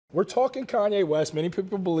We're talking Kanye West. Many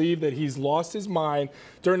people believe that he's lost his mind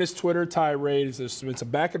during his Twitter tirade. There's been some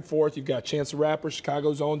back and forth. You've got Chance the Rapper,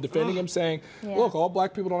 Chicago's own, defending him, saying, look, all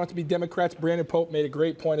black people don't have to be Democrats. Brandon Pope made a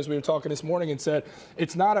great point as we were talking this morning and said,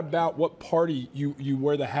 it's not about what party you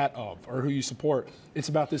wear the hat of or who you support. It's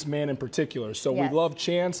about this man in particular. So we love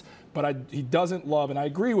Chance, but he doesn't love, and I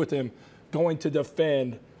agree with him, going to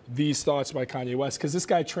defend these thoughts by Kanye West, because this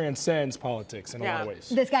guy transcends politics in a lot of ways.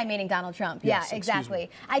 This guy meaning Donald Trump. Yes, yeah, exactly.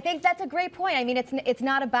 I think that's a great point. I mean, it's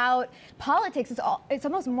not about politics. It's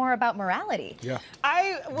almost more about morality. Yeah.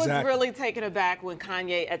 I was really taken aback when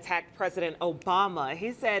Kanye attacked President Obama.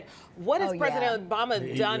 He said, "What has President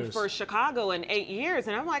Obama done for Chicago in 8 years?"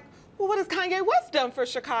 And I'm like, well, what has Kanye West done for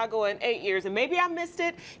Chicago in 8 years? And maybe I missed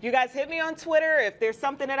it. You guys hit me on Twitter if there's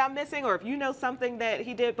something that I'm missing or if you know something that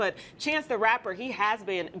he did. But Chance the Rapper, he has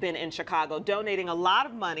been in Chicago, donating a lot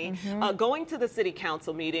of money, going to the city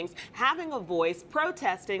council meetings, having a voice,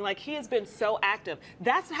 protesting. Like, he has been so active.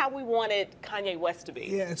 That's how we wanted Kanye West to be.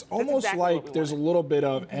 Yeah, it's almost like there's a little bit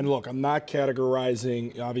of, and look, I'm not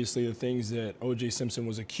categorizing, obviously, the things that O.J. Simpson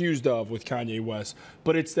was accused of with Kanye West,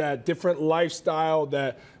 but it's that different lifestyle,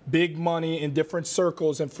 that big money in different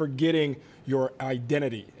circles, and forgetting your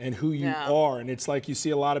identity and who you are. And it's like you see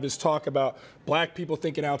a lot of his talk about black people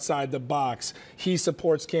thinking outside the box. He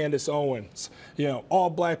supports Candace Owens. You know, all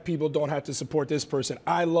black people don't have to support this person.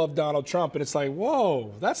 I love Donald Trump. And it's like,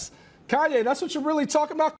 whoa, that's Kanye. That's what you're really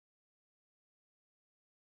talking about?